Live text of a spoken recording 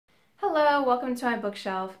Hello, welcome to my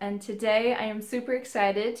bookshelf, and today I am super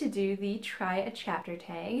excited to do the Try a Chapter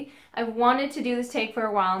tag. I've wanted to do this tag for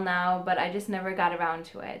a while now, but I just never got around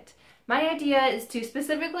to it. My idea is to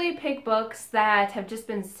specifically pick books that have just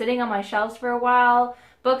been sitting on my shelves for a while,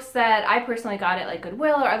 books that I personally got at like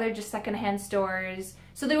Goodwill or other just secondhand stores,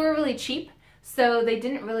 so they were really cheap, so they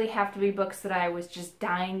didn't really have to be books that I was just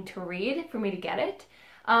dying to read for me to get it.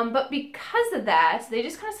 But because of that, they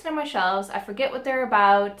just kind of sit on my shelves. I forget what they're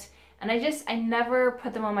about, and I never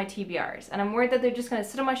put them on my TBRs, and I'm worried that they're just going to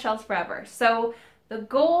sit on my shelves forever. So the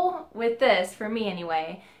goal with this, for me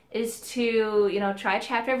anyway, is to, try a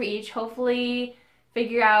chapter of each, hopefully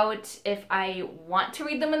figure out if I want to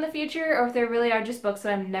read them in the future, or if they really are just books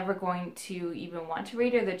that I'm never going to even want to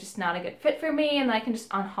read, or they're just not a good fit for me, and I can just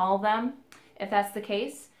unhaul them, if that's the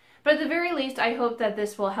case. But at the very least, I hope that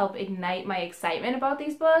this will help ignite my excitement about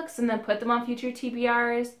these books and then put them on future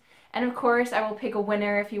TBRs. And of course, I will pick a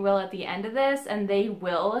winner, if you will, at the end of this, and they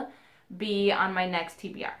will be on my next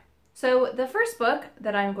TBR. So the first book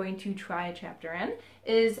that I'm going to try a chapter in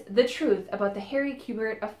is The Truth About the Harry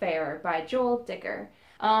Kubert Affair by Joel Dicker.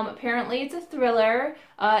 Apparently it's a thriller.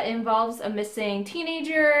 It involves a missing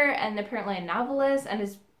teenager and apparently a novelist and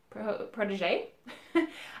his protege.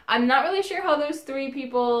 I'm not really sure how those three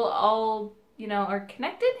people all, are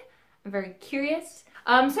connected. I'm very curious.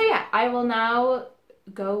 So yeah, I will now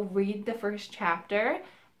go read the first chapter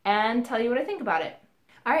and tell you what I think about it.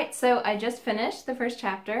 Alright, so I just finished the first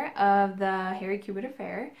chapter of the Harry Kubert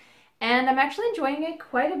Affair, and I'm actually enjoying it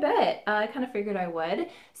quite a bit. I kind of figured I would.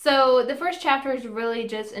 So the first chapter is really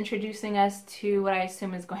just introducing us to what I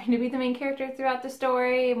assume is going to be the main character throughout the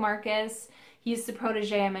story, Marcus. He's the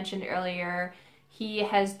protege I mentioned earlier. He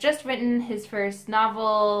has just written his first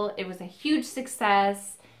novel. It was a huge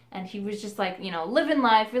success, and he was just like, living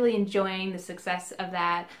life, really enjoying the success of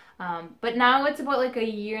that. But now it's about like a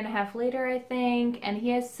year and a half later, I think, and he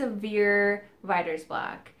has severe writer's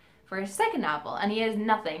block for his second novel, and he has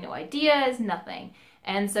nothing, no ideas, nothing.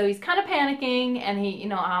 And so he's kind of panicking, and he,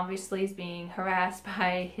 obviously is being harassed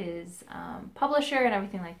by his publisher and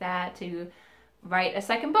everything like that to write a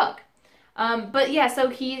second book. But yeah, so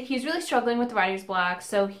he's really struggling with the writer's block,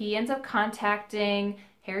 so he ends up contacting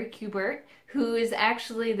Harry Kubert, who is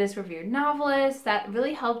actually this revered novelist that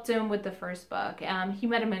really helped him with the first book. He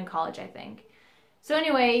met him in college, I think. So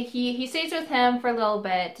anyway, he stays with him for a little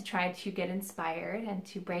bit to try to get inspired and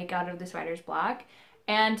to break out of this writer's block.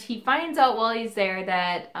 And he finds out while he's there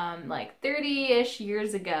that like 30-ish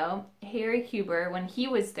years ago, Harry Kubert, when he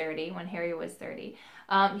was 30, when Harry was 30,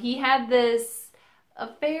 he had this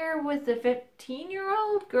affair with a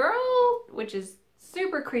 15-year-old girl, which is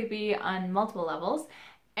super creepy on multiple levels.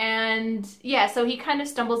 And yeah, so he kind of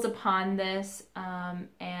stumbles upon this,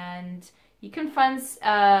 and he confronts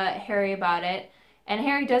Harry about it. And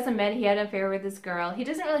Harry does admit he had an affair with this girl. He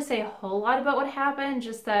doesn't really say a whole lot about what happened,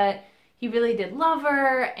 just that he really did love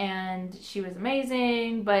her and she was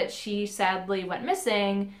amazing, but she sadly went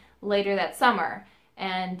missing later that summer,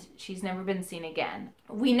 and she's never been seen again.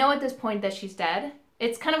 We know at this point that she's dead.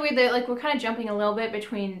 It's kind of weird that like we're kind of jumping a little bit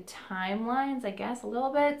between timelines, I guess, a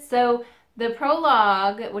little bit. So the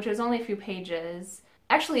prologue, which was only a few pages,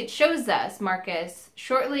 actually it shows us Marcus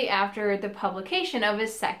shortly after the publication of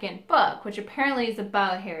his second book, which apparently is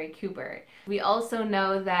about Harry Kubert. We also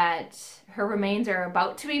know that her remains are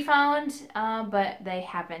about to be found, but they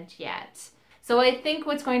haven't yet. So I think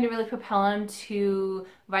what's going to really propel him to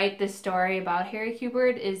write this story about Harry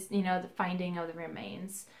Kubert is, the finding of the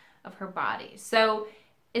remains of her body. So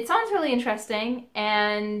it sounds really interesting,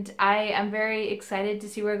 and I am very excited to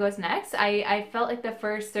see where it goes next. I felt like the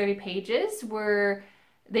first 30 pages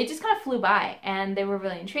they just kind of flew by, and they were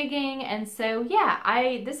really intriguing, and so yeah,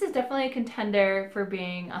 this is definitely a contender for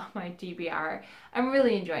being on my TBR. I'm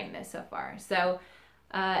really enjoying this so far. So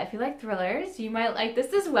if you like thrillers, you might like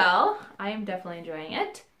this as well. I am definitely enjoying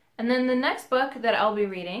it. And then the next book that I'll be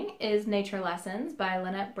reading is Nature Lessons by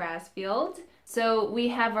Lynette Brasfield. So we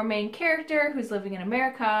have our main character who's living in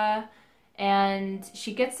America, and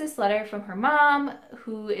she gets this letter from her mom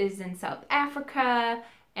who is in South Africa,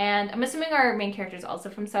 and I'm assuming our main character is also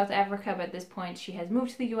from South Africa, but at this point she has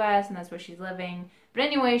moved to the US and that's where she's living. But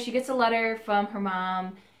anyway, she gets a letter from her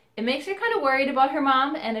mom. It makes her kind of worried about her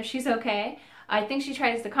mom and if she's okay. I think she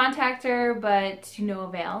tries to contact her, but to no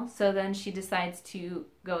avail. So then she decides to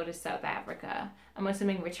go to South Africa. I'm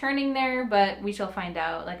assuming returning there, but we shall find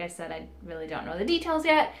out. Like I said, I really don't know the details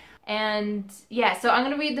yet. And yeah, so I'm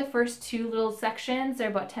going to read the first two little sections. They're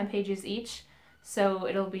about 10 pages each, so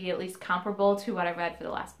it'll be at least comparable to what I read for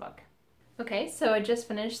the last book. Okay, so I just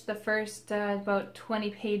finished the first about 20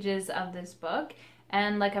 pages of this book,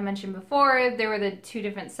 And like I mentioned before, there were the two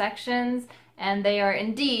different sections, and they are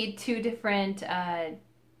indeed two different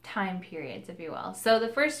time periods, if you will. So the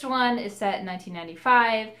first one is set in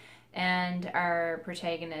 1995, and our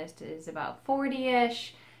protagonist is about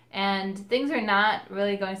 40-ish, and things are not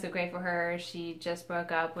really going so great for her. She just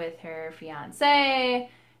broke up with her fiance,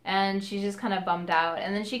 and she's just kind of bummed out.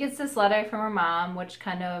 And then she gets this letter from her mom, which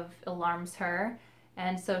kind of alarms her.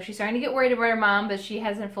 And so she's starting to get worried about her mom, but she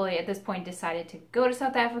hasn't fully, at this point, decided to go to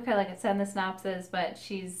South Africa, like it said in the synopsis, but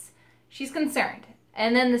she's concerned.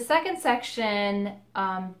 And then the second section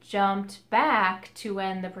jumped back to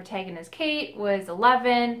when the protagonist, Kate, was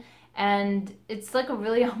 11, and it's like a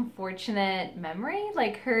really unfortunate memory.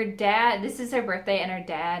 Like her dad, this is her birthday, and her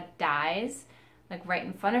dad dies, like right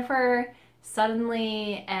in front of her,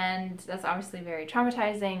 suddenly, and that's obviously very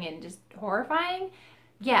traumatizing and just horrifying.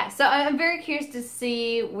 Yeah, so I'm very curious to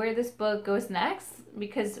see where this book goes next,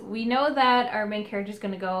 because we know that our main character is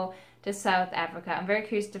going to go to South Africa. I'm very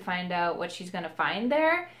curious to find out what she's going to find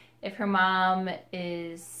there, if her mom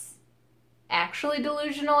is actually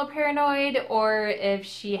delusional or paranoid, or if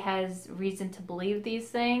she has reason to believe these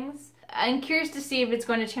things. I'm curious to see if it's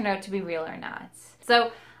going to turn out to be real or not.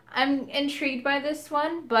 So I'm intrigued by this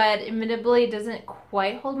one, but admittedly it doesn't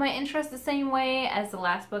quite hold my interest the same way as the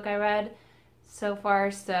last book I read so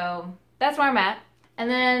far, so that's where I'm at. And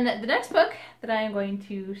then the next book that I am going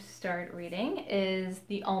to start reading is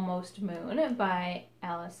The Almost Moon by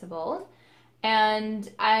Alice Sebold. And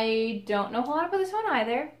I don't know a whole lot about this one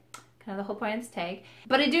either, kind of the whole point of this tag.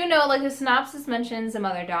 But I do know, like, the synopsis mentions a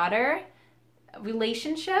mother-daughter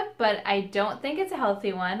relationship, but I don't think it's a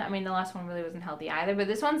healthy one. I mean, the last one really wasn't healthy either, but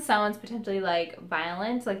this one sounds potentially, like,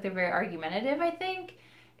 violent, like they're very argumentative, I think.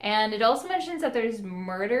 And it also mentions that there's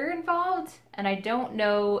murder involved, and I don't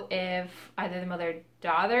know if either the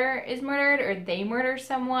mother-daughter is murdered, or they murder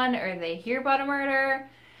someone, or they hear about a murder.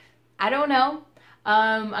 I don't know.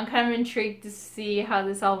 I'm kind of intrigued to see how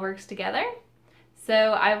this all works together. So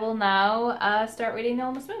I will now start reading The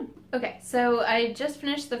Almost Moon. Okay, so I just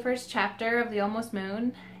finished the first chapter of The Almost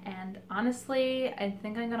Moon, and honestly, I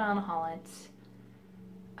think I'm gonna unhaul it.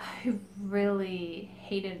 I really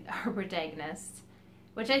hated our protagonist,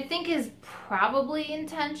 which I think is probably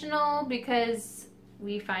intentional, because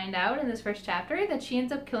we find out in this first chapter that she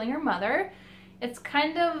ends up killing her mother. It's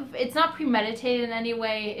not premeditated in any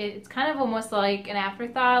way. It's kind of almost like an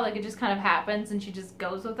afterthought, like it just kind of happens and she just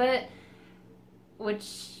goes with it,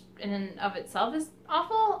 which in and of itself is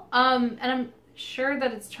awful. And I'm sure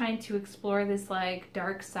that it's trying to explore this like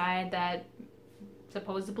dark side that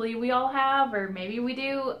supposedly we all have, or maybe we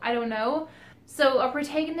do, I don't know. So our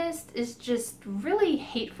protagonist is just really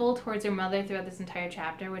hateful towards her mother throughout this entire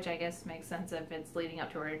chapter, which I guess makes sense if it's leading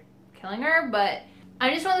up to her killing her, but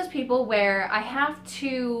I'm just one of those people where I have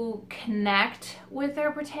to connect with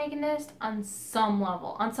our protagonist on some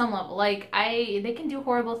level. Like, they can do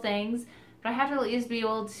horrible things, but I have to at least be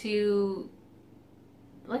able to,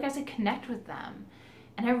 like I said, connect with them.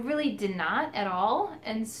 And I really did not at all,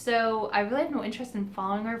 and so I really have no interest in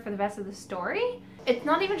following her for the rest of the story. It's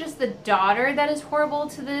not even just the daughter that is horrible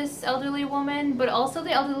to this elderly woman, but also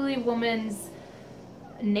the elderly woman's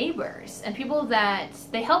neighbors and people that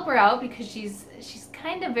they help her out, because she's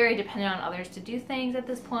kind of very dependent on others to do things at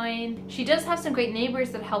this point. She does have some great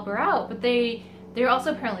neighbors that help her out, but they're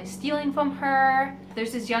also apparently stealing from her.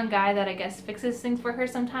 There's this young guy that I guess fixes things for her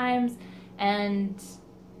sometimes, and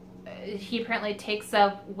he apparently takes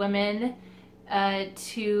up women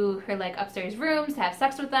to her like upstairs rooms to have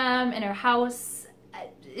sex with them in her house.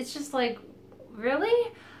 It's just like,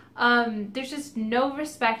 really? There's just no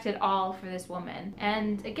respect at all for this woman.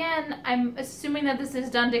 And again, I'm assuming that this is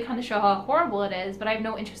done to kind of show how horrible it is, but I have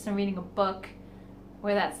no interest in reading a book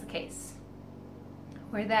where that's the case,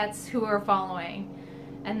 where that's who we're following,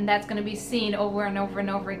 and that's going to be seen over and over and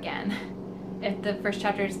over again, if the first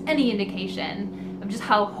chapter is any indication of just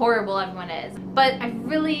how horrible everyone is. But I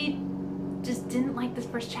really just didn't like this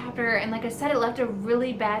first chapter, and like I said, it left a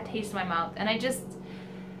really bad taste in my mouth, and I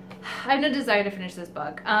have no desire to finish this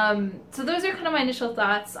book. So those are kind of my initial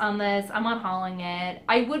thoughts on this. I'm unhauling it.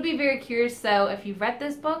 I would be very curious though, if you've read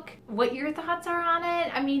this book, what your thoughts are on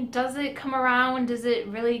it. I mean, does it come around? Does it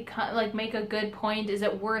really like make a good point? Is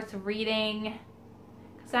it worth reading?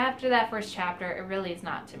 Because after that first chapter, it really is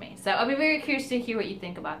not to me. So I'll be very curious to hear what you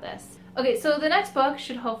think about this. Okay, so the next book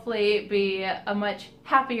should hopefully be a much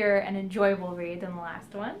happier and enjoyable read than the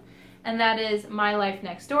last one. And that is My Life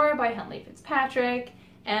Next Door by Huntley Fitzpatrick.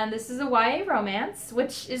 And this is a YA romance,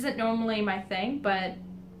 which isn't normally my thing, but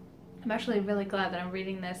I'm actually really glad that I'm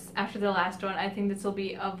reading this after the last one. I think this will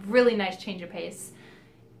be a really nice change of pace.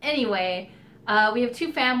 Anyway, We have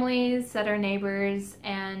two families that are neighbors,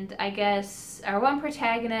 and I guess our one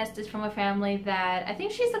protagonist is from a family that I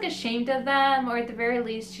think she's like ashamed of them, or at the very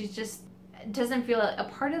least she's just doesn't feel a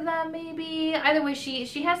part of them, maybe. Either way,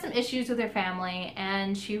 she has some issues with her family,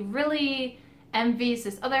 and she really envies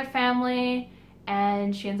this other family,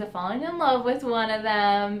 and she ends up falling in love with one of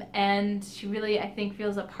them, and she really, I think,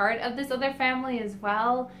 feels a part of this other family as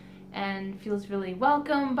well, and feels really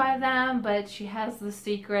welcomed by them, but she has the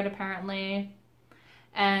secret apparently,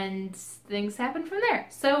 and things happen from there.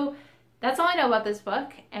 So that's all I know about this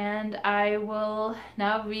book, and I will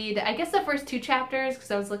now read, I guess, the first two chapters,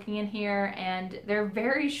 because I was looking in here, and they're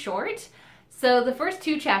very short. So the first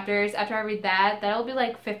two chapters, after I read that, that'll be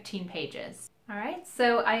like 15 pages. Alright,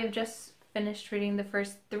 so I have just finished reading the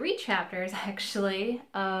first three chapters, actually,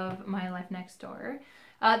 of My Life Next Door.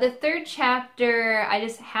 The third chapter I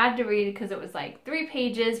just had to read because it was like 3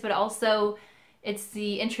 pages, but also it's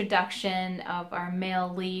the introduction of our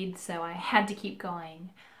male lead, so I had to keep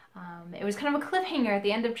going. It was kind of a cliffhanger at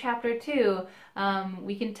the end of chapter 2.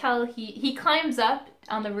 We can tell he climbs up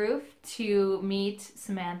on the roof to meet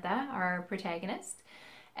Samantha, our protagonist,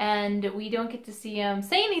 and we don't get to see him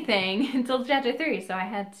say anything until chapter 3, so I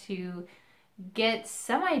had to get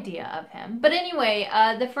some idea of him. But anyway,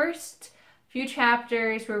 the first few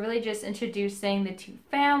chapters were really just introducing the two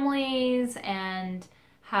families and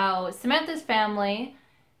how Samantha's family,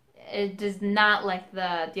 it does not like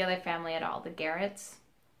the other family at all, the Garretts.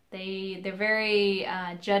 They're very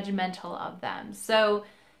judgmental of them. So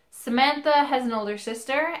Samantha has an older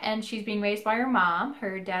sister, and she's being raised by her mom.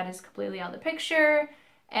 Her dad is completely out of the picture,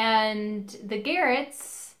 and the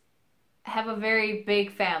Garretts have a very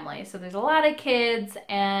big family. So there's a lot of kids,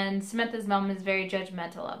 and Samantha's mom is very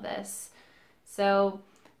judgmental of this. So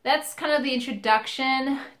that's kind of the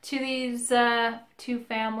introduction to these two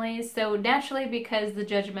families. So naturally, because the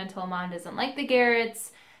judgmental mom doesn't like the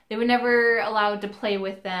Garretts, they were never allowed to play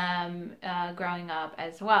with them growing up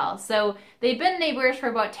as well. So they've been neighbors for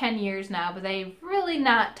about 10 years now, but they've really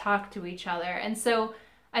not talked to each other. And so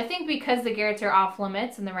I think because the Garretts are off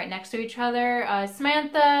limits and they're right next to each other,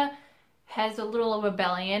 Samantha has a little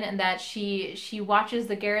rebellion in that she watches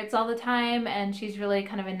the Garretts all the time, and she's really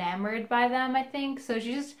kind of enamored by them, I think. So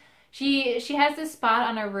she has this spot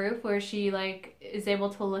on her roof where she like is able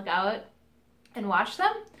to look out and watch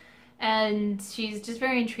them, and she's just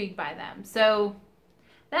very intrigued by them. So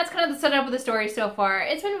that's kind of the setup of the story so far.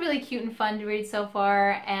 It's been really cute and fun to read so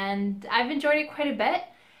far, and I've enjoyed it quite a bit,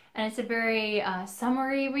 and it's a very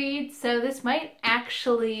summery read, so this might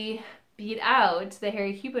actually beat out The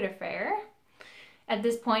Harry Cupid Affair at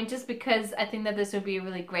this point, just because I think that this would be a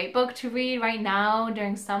really great book to read right now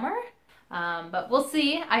during summer. But we'll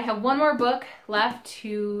see. I have one more book left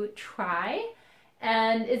to try,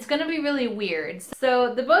 and it's gonna be really weird.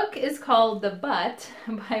 So the book is called The Butt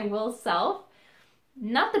by Will Self.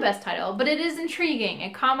 Not the best title, but it is intriguing.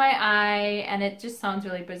 It caught my eye, and it just sounds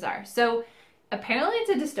really bizarre. So apparently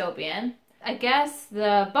it's a dystopian. I guess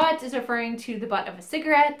the butt is referring to the butt of a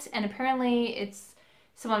cigarette, and apparently it's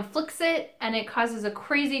someone flicks it and it causes a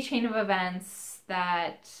crazy chain of events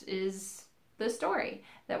that is the story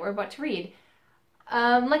that we're about to read.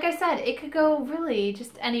 Like I said, it could go really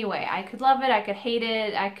just any way. I could love it, I could hate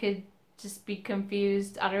it, I could just be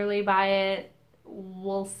confused utterly by it.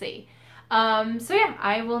 We'll see. So yeah,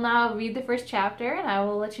 I will now read the first chapter and I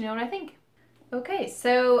will let you know what I think. Okay,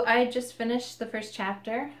 so I just finished the first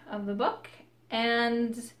chapter of the book,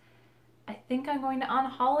 and I think I'm going to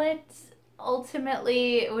unhaul it.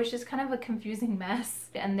 Ultimately, it was just kind of a confusing mess,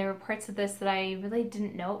 and there were parts of this that I really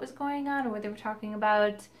didn't know what was going on or what they were talking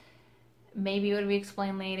about. Maybe it would be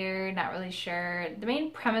explained later, not really sure. The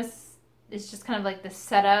main premise is just kind of like the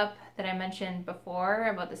setup that I mentioned before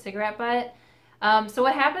about the cigarette butt. So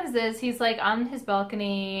what happens is he's like on his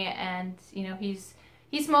balcony, and you know, he's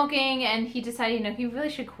smoking, and he decided, you know, he really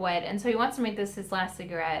should quit, and so he wants to make this his last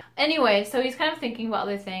cigarette. Anyway, so he's kind of thinking about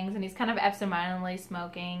other things, and he's kind of absentmindedly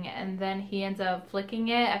smoking, and then he ends up flicking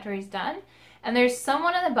it after he's done. And there's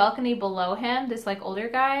someone on the balcony below him, this like older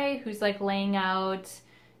guy, who's like laying out,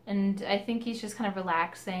 and I think he's just kind of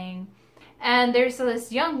relaxing. And there's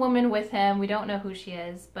this young woman with him, we don't know who she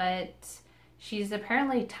is, but she's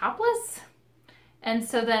apparently topless. And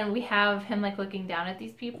so then we have him like looking down at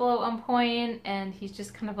these people at one point, and he's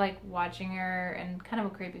just kind of like watching her in kind of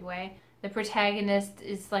a creepy way. The protagonist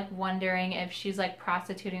is like wondering if she's like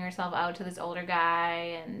prostituting herself out to this older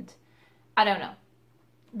guy, and I don't know.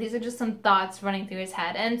 These are just some thoughts running through his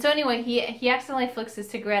head. And so anyway, he accidentally flicks his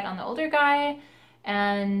cigarette on the older guy,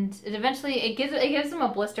 and it gives him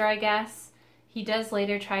a blister, I guess. He does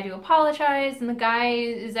later try to apologize, and the guy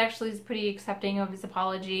is actually pretty accepting of his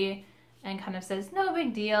apology. and kind of says, no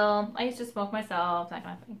big deal, I used to smoke myself, that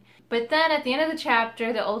kind of thing. But then at the end of the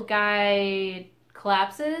chapter, the old guy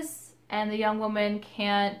collapses and the young woman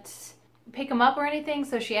can't pick him up or anything,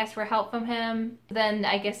 so she asks for help from him. Then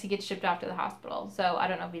I guess he gets shipped off to the hospital, so I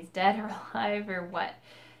don't know if he's dead or alive or what.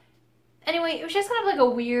 Anyway, it was just kind of like a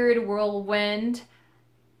weird whirlwind.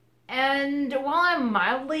 And while I'm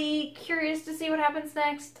mildly curious to see what happens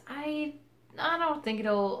next, I don't think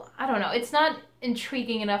I don't know. It's not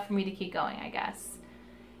intriguing enough for me to keep going, I guess.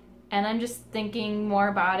 And I'm just thinking more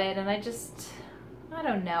about it, and I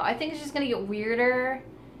don't know. I think it's just gonna get weirder.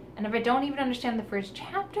 And if I don't even understand the first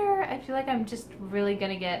chapter, I feel like I'm just really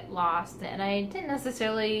gonna get lost. And I didn't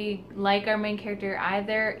necessarily like our main character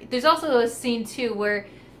either. There's also a scene too where,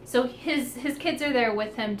 so his kids are there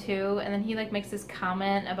with him too, and then he like makes this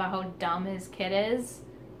comment about how dumb his kid is.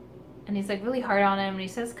 And he's like really hard on him, and he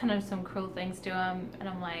says kind of some cruel things to him, and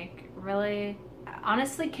I'm like, really?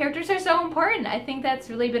 Honestly, characters are so important. I think that's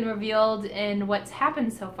really been revealed in what's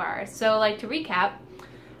happened so far. So like, to recap,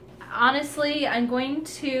 honestly, I'm going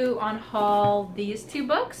to unhaul these two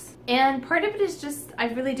books, and part of it is just I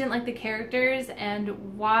really didn't like the characters,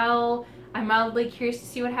 and while I'm mildly curious to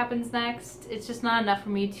see what happens next, it's just not enough for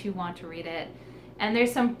me to want to read it. And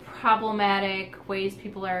there's some problematic ways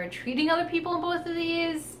people are treating other people in both of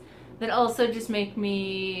these that also just make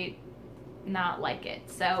me not like it.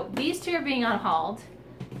 So these two are being unhauled,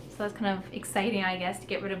 so that's kind of exciting, I guess, to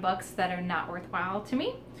get rid of books that are not worthwhile to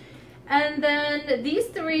me. And then these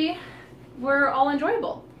three were all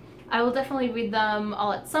enjoyable. I will definitely read them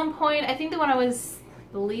all at some point. I think the one I was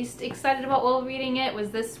the least excited about while reading it was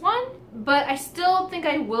this one, but I still think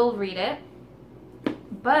I will read it.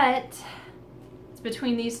 But it's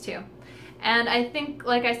between these two. And I think,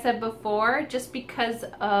 like I said before, just because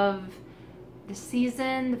of the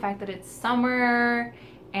season, the fact that it's summer,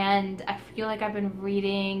 and I feel like I've been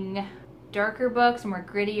reading darker books, more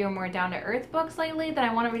gritty or more down-to-earth books lately, that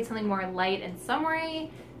I want to read something more light and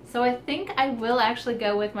summery. So I think I will actually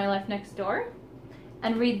go with My Life Next Door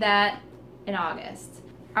and read that in August.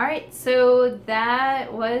 Alright, so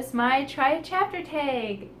that was my Try a Chapter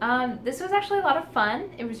tag. This was actually a lot of fun.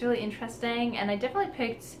 It was really interesting, and I definitely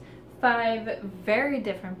picked 5 very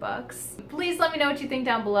different books. Please let me know what you think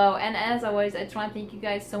down below, and as always, I just want to thank you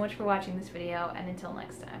guys so much for watching this video, and until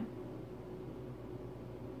next time.